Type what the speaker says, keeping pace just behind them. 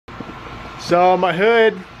So my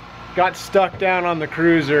hood got stuck down on the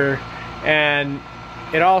cruiser, and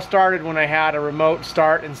it all started when I had a remote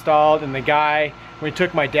start installed, and the guy, when he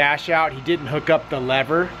took my dash out, he didn't hook up the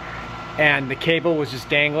lever and the cable was just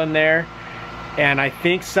dangling there, and I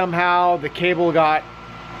think somehow the cable got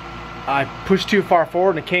pushed too far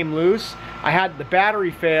forward and it came loose. The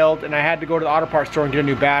battery failed, and I had to go to the auto parts store and get a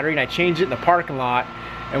new battery, and I changed it in the parking lot.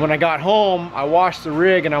 And when I got home, I washed the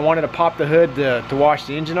rig and I wanted to pop the hood to wash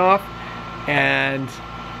the engine off, and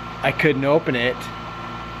I couldn't open it.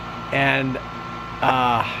 And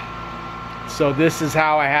so this is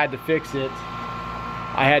how I had to fix it.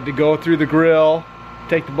 I had to go through the grill,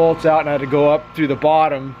 take the bolts out, and I had to go up through the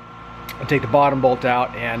bottom and take the bottom bolt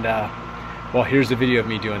out. And well, here's the video of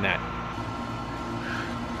me doing that.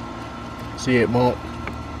 See, it won't,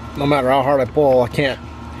 no matter how hard I pull, I can't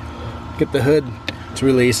get the hood to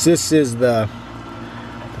release. This is the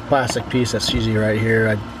plastic piece that's usually right here.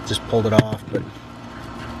 I just pulled it off, but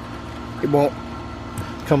it won't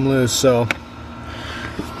come loose. So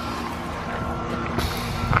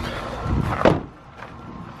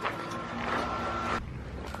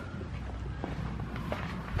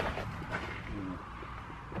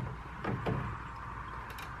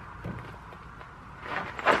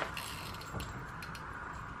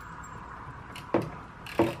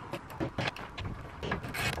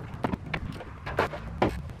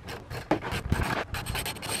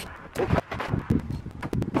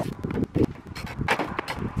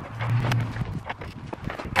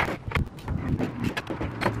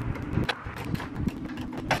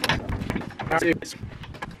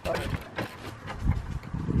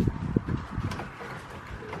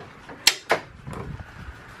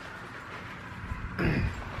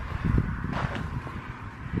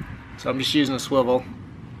So I'm just using a swivel.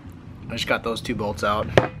 I just got those two bolts out.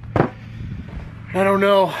 I don't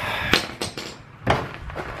know.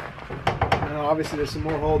 Obviously there's some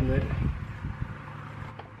more holding it.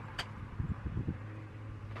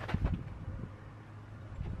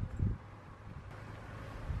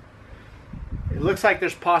 It looks like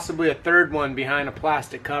there's possibly a third one behind a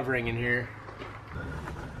plastic covering in here.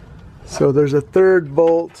 So there's a third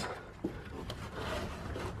bolt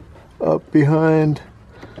up behind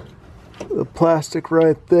the plastic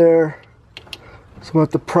right there. So I'm going to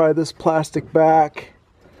have to pry this plastic back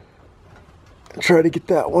and try to get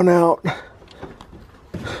that one out.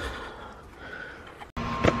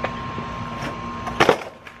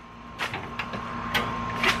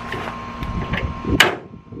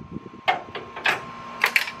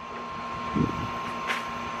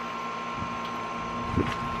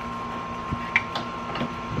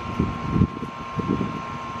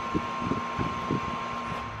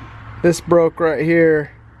 This broke right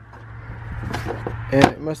here, and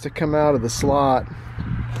it must have come out of the slot.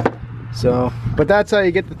 So, but that's how you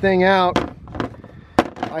get the thing out.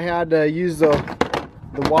 I had to use the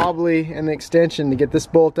wobbly and the extension to get this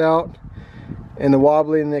bolt out, and the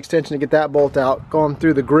wobbly and the extension to get that bolt out, going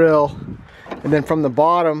through the grill. And then from the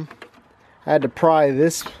bottom, I had to pry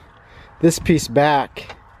this piece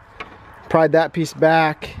back. Pried that piece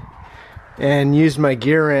back and used my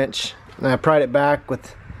gear wrench, and I pried it back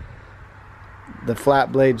with the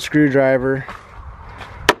flat blade screwdriver,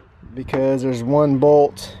 because there's one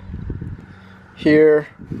bolt here,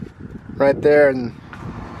 right there. And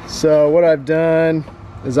so what I've done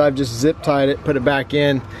is I've just zip tied it, put it back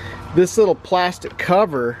in. This little plastic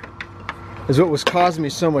cover is what was causing me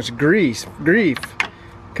so much grief,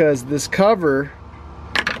 because this cover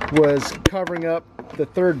was covering up the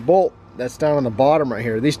third bolt that's down on the bottom right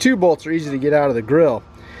here. These two bolts are easy to get out of the grill.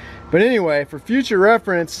 But anyway, for future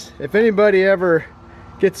reference, if anybody ever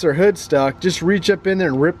gets their hood stuck, just reach up in there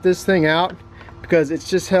and rip this thing out, because it's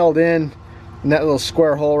just held in that little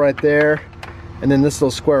square hole right there, and then this little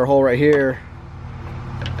square hole right here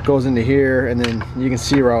goes into here, and then you can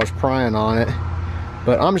see where I was prying on it.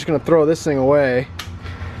 But I'm just gonna throw this thing away.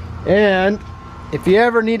 And if you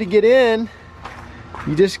ever need to get in,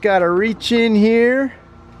 you just gotta reach in here,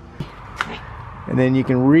 and then you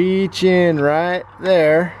can reach in right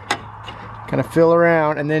there, kind of feel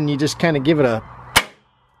around, and then you just kind of give it a,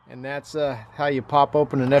 and that's how you pop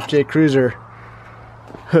open an FJ Cruiser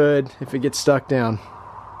hood if it gets stuck down.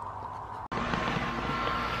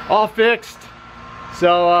 All fixed.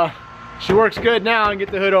 So she works good now, and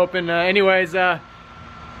get the hood open. Anyways, I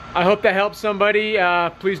hope that helps somebody.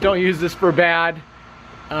 Please don't use this for bad.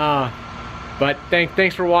 But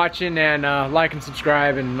thanks for watching, and like and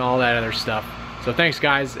subscribe and all that other stuff. So thanks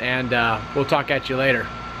guys, and we'll talk at you later.